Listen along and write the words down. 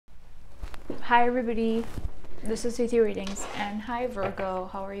Hi everybody, this is Cynthia Readings, and hi Virgo,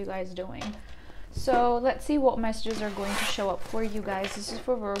 how are you guys doing? So let's see what messages are going to show up for you guys. This is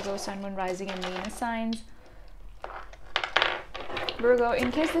for Virgo, Sun, Moon, Rising, and Venus signs. Virgo,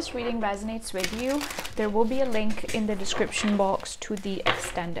 in case this reading resonates with you, there will be a link in the description box to the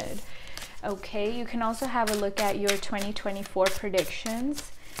extended. Okay, you can also have a look at your 2024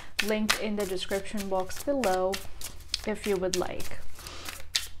 predictions, linked in the description box below if you would like.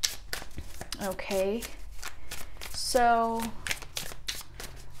 Okay, so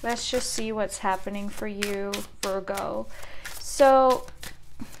let's just see what's happening for you, Virgo. So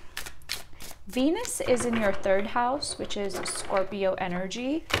Venus is in your third house, which is Scorpio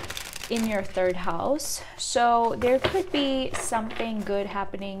energy, in your third house. So there could be something good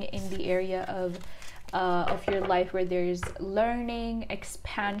happening in the area of your life where there's learning,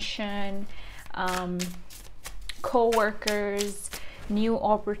 expansion, co-workers, new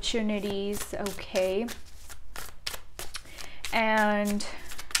opportunities. Okay, and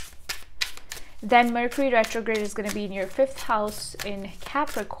then Mercury retrograde is going to be in your fifth house in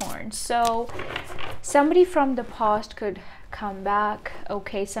Capricorn. So somebody from the past could come back.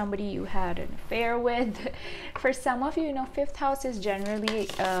 Okay, somebody you had an affair with. For some of you, you know, fifth house is generally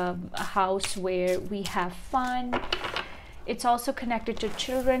a house where we have fun. It's also connected to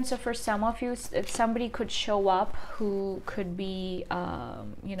children. So for some of you, somebody could show up who could be,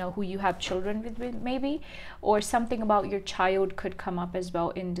 you know, who you have children with maybe, or something about your child could come up as well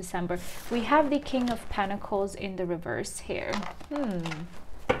in December. We have the King of Pentacles in the reverse here.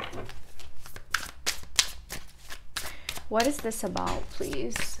 What is this about,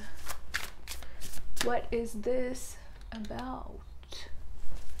 please? What is this about?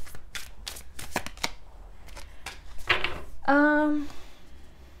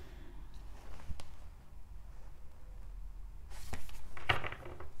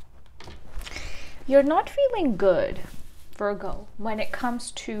 You're not feeling good, Virgo, when it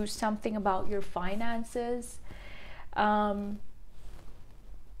comes to something about your finances. You're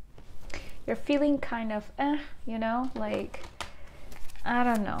feeling kind of you know, like, I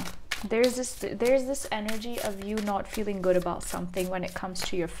don't know. There's this energy of you not feeling good about something when it comes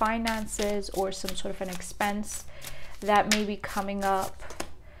to your finances or some sort of an expense that may be coming up.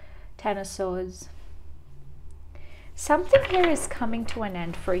 Ten of Swords. Something here is coming to an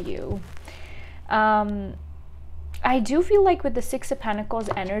end for you. I do feel like with the Six of Pentacles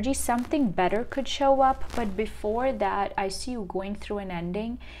energy, something better could show up. But before that, I see you going through an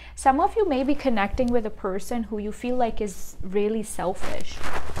ending. Some of you may be connecting with a person who you feel like is really selfish.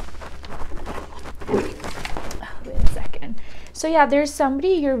 Wait a second. So yeah, there's somebody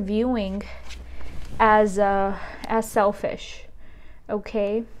you're viewing as selfish.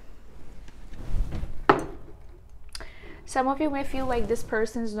 Okay. Some of you may feel like this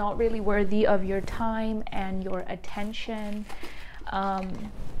person is not really worthy of your time and your attention.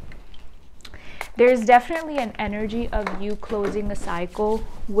 There's definitely an energy of you closing a cycle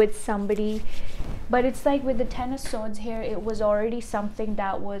with somebody. But it's like with the Ten of Swords here, it was already something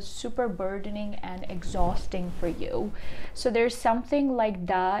that was super burdening and exhausting for you. So there's something like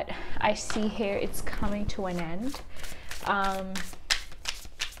that I see here. It's coming to an end.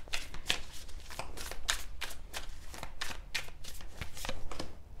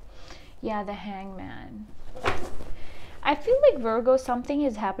 Yeah, the Hangman. I feel like, Virgo, something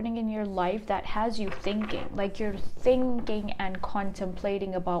is happening in your life that has you thinking. Like you're thinking and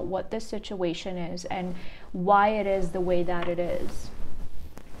contemplating about what this situation is and why it is the way that it is.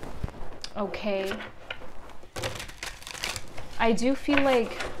 Okay. I do feel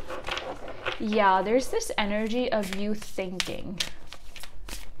like, yeah, there's this energy of you thinking.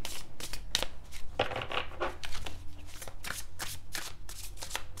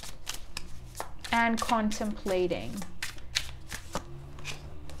 And contemplating.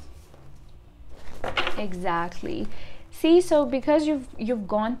 Exactly. See, so because you've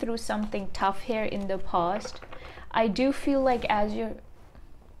gone through something tough here in the past, I do feel like as your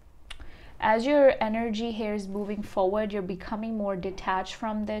energy here is moving forward, you're becoming more detached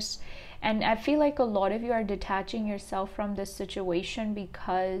from this. And I feel like a lot of you are detaching yourself from this situation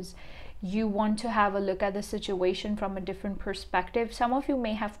because you want to have a look at the situation from a different perspective. Some of you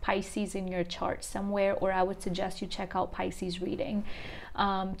may have Pisces in your chart somewhere, or I would suggest you check out Pisces reading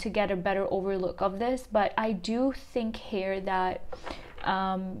to get a better overlook of this. But I do think here that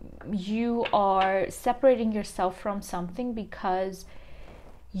you are separating yourself from something because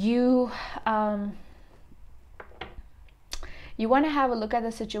you You want to have a look at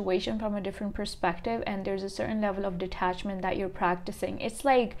the situation from a different perspective, and there's a certain level of detachment that you're practicing. It's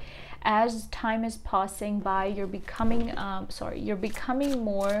like as time is passing by, you're becoming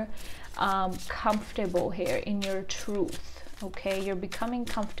more comfortable here in your truth. Okay, you're becoming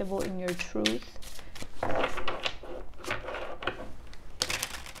comfortable in your truth.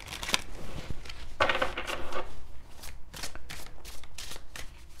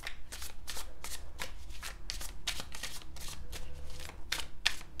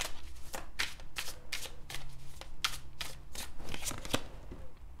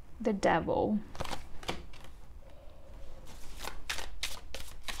 The Devil.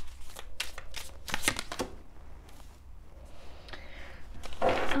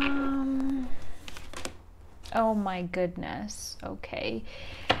 Oh my goodness. Okay.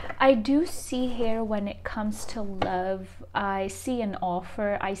 I do see here, when it comes to love, I see an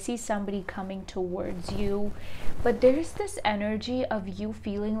offer. I see somebody coming towards you, but there's this energy of you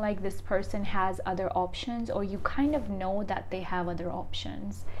feeling like this person has other options, or you kind of know that they have other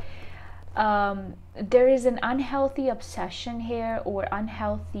options. There is an unhealthy obsession here, or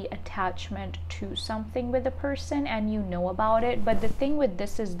unhealthy attachment to something with a person, and you know about it. But the thing with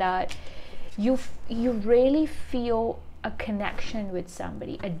this is that you really feel a connection with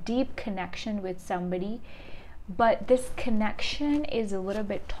somebody, a deep connection with somebody, but this connection is a little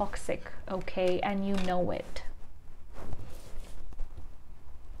bit toxic, okay, and you know it.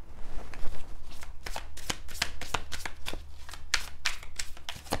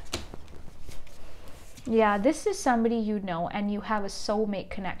 Yeah, this is somebody you know, and you have a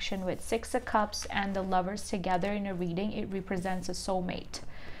soulmate connection with. Six of Cups and the Lovers together in a reading, it represents a soulmate.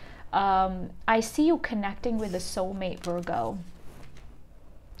 I see you connecting with a soulmate, Virgo.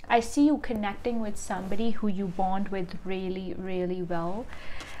 I see you connecting with somebody who you bond with really, really well.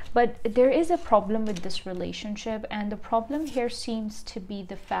 But there is a problem with this relationship, and the problem here seems to be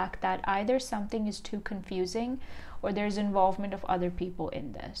the fact that either something is too confusing, or there's involvement of other people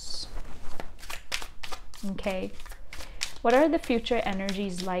in this. Okay, what are the future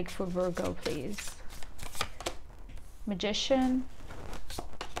energies like for Virgo, please? Magician.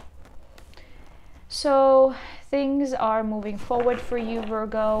 So things are moving forward for you,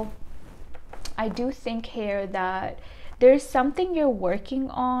 Virgo. I do think here that there's something you're working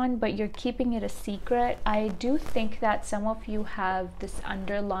on, but you're keeping it a secret. I do think that some of you have this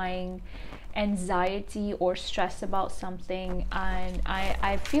underlying anxiety or stress about something, and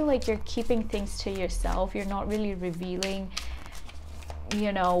I feel like you're keeping things to yourself. You're not really revealing,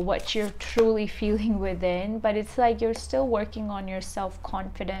 you know, what you're truly feeling within, but it's like you're still working on your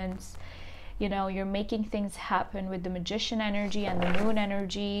self-confidence. You know, you're making things happen with the Magician energy and the Moon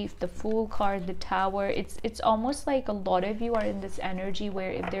energy, the Fool card, the Tower. It's almost like a lot of you are in this energy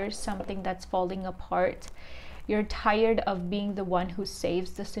where if there's something that's falling apart, you're tired of being the one who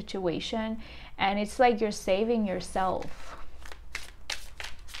saves the situation, and it's like you're saving yourself.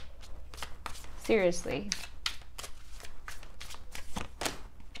 Seriously.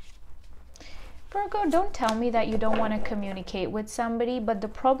 Virgo, don't tell me that you don't want to communicate with somebody, but the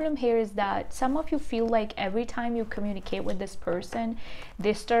problem here is that some of you feel like every time you communicate with this person,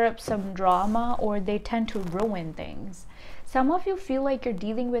 they stir up some drama, or they tend to ruin things. Some of you feel like you're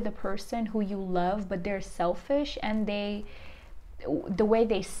dealing with a person who you love, but they're selfish, and the way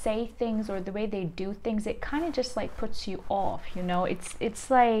they say things or the way they do things, it kind of just like puts you off, you know. It's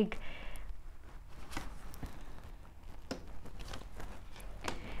like,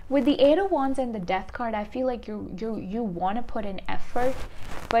 with the Eight of Wands and the Death card, I feel like you want to put in effort,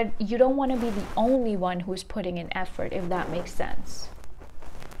 but you don't want to be the only one who's putting in effort, if that makes sense.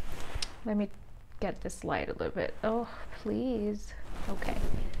 Let me get this light a little bit. Oh, please. Okay.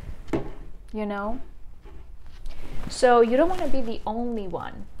 You know? So you don't want to be the only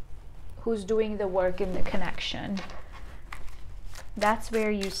one who's doing the work in the connection. That's where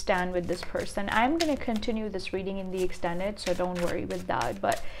you stand with this person. I'm going to continue this reading in the extended, so don't worry with that.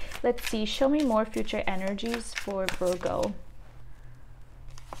 But let's see. Show me more future energies for Virgo.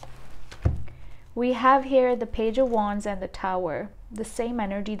 We have here the Page of Wands and the Tower. The same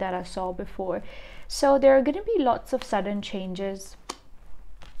energy that I saw before. So there are going to be lots of sudden changes,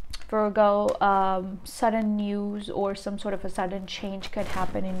 Virgo. Sudden news or some sort of a sudden change could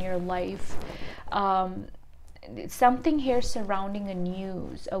happen in your life. Something here surrounding a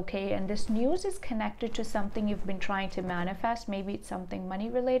news, okay, and this news is connected to something you've been trying to manifest. Maybe it's something money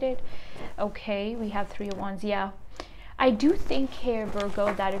related. Okay, we have Three of Wands. Yeah, I do think here,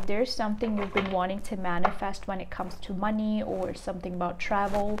 Virgo, that if there's something you've been wanting to manifest when it comes to money or something about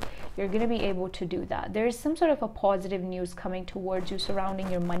travel, you're going to be able to do that. There's some sort of a positive news coming towards you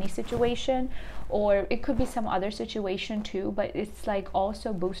surrounding your money situation, or it could be some other situation too, but it's like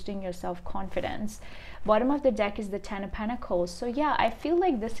also boosting your self-confidence. Bottom of the deck is the 10 of Pentacles. So yeah, I feel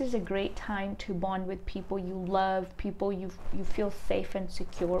like this is a great time to bond with people you love, people you feel safe and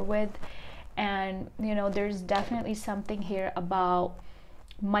secure with. And you know, there's definitely something here about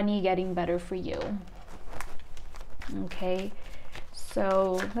money getting better for you. Okay,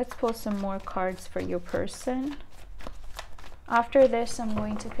 so let's pull some more cards for your person. After this, I'm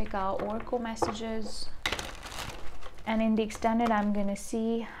going to pick out oracle messages, and in the extended, I'm going to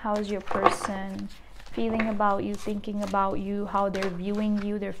see how's your person feeling about you, thinking about you, how they're viewing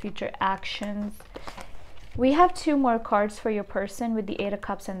you, their future actions. We have 2 more cards for your person with the 8 of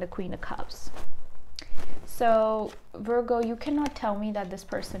Cups and the Queen of Cups. So Virgo, you cannot tell me that this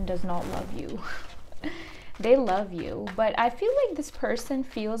person does not love you. They love you, but I feel like this person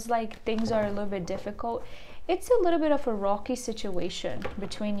feels like things are a little bit difficult. It's a little bit of a rocky situation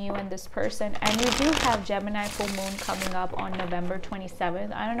between you and this person, and you do have Gemini full moon coming up on November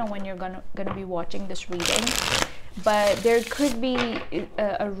 27th. I don't know when you're gonna be watching this reading, but there could be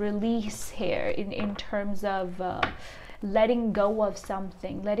a release here in terms of letting go of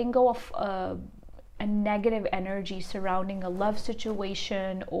something, letting go of a negative energy surrounding a love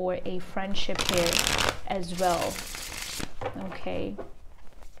situation or a friendship here as well. Okay.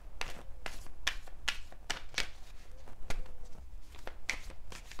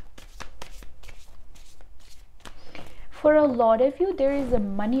 For a lot of you, there is a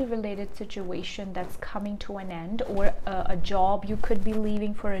money related situation that's coming to an end, or a job you could be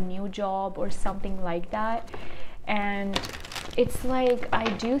leaving for a new job or something like that. And it's like, I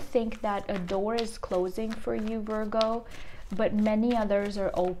do think that a door is closing for you, Virgo, but many others are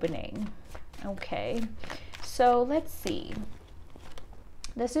opening. Okay, so let's see.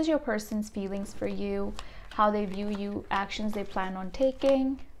 This is your person's feelings for you, how they view you, actions they plan on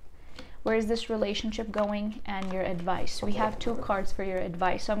taking. Where is this relationship going, and your advice. We have 2 cards for your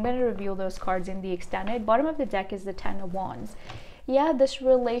advice, so I'm going to reveal those cards in the extended. Bottom of the deck is the 10 of Wands. Yeah, this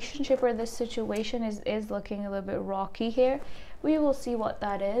relationship or this situation is looking a little bit rocky here. We will see what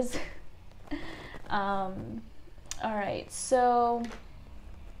that is. All right, so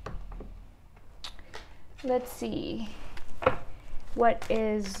let's see. What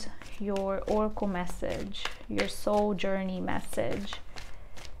is your oracle message, your soul journey message?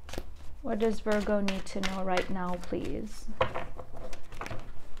 What does Virgo need to know right now, please?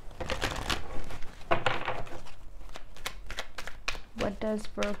 What does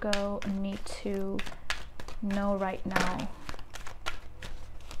Virgo need to know right now?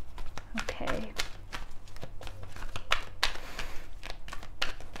 Okay.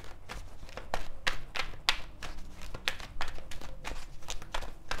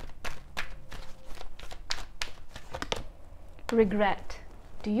 Regret.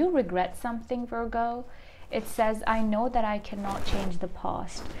 Do you regret something, Virgo? It says, I know that I cannot change the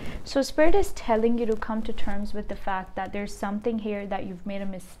past. So Spirit is telling you to come to terms with the fact that there's something here that you've made a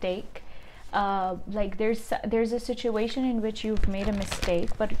mistake. Like there's a situation in which you've made a mistake,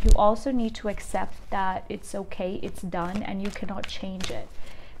 but you also need to accept that it's okay, it's done, and you cannot change it.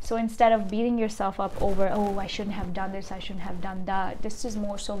 So instead of beating yourself up over, oh, I shouldn't have done this, I shouldn't have done that, this is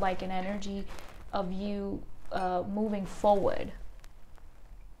more so like an energy of you moving forward.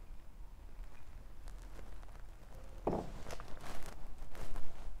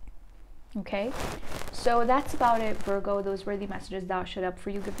 Okay, so that's about it, Virgo. Those were the messages that showed up for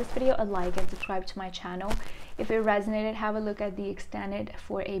you. Give this video a like and subscribe to my channel. If it resonated, have a look at the extended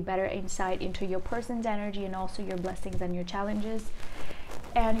for a better insight into your person's energy and also your blessings and your challenges.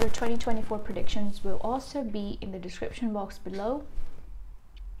 And your 2024 predictions will also be in the description box below.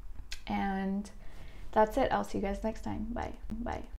 And that's it. I'll see you guys next time. Bye.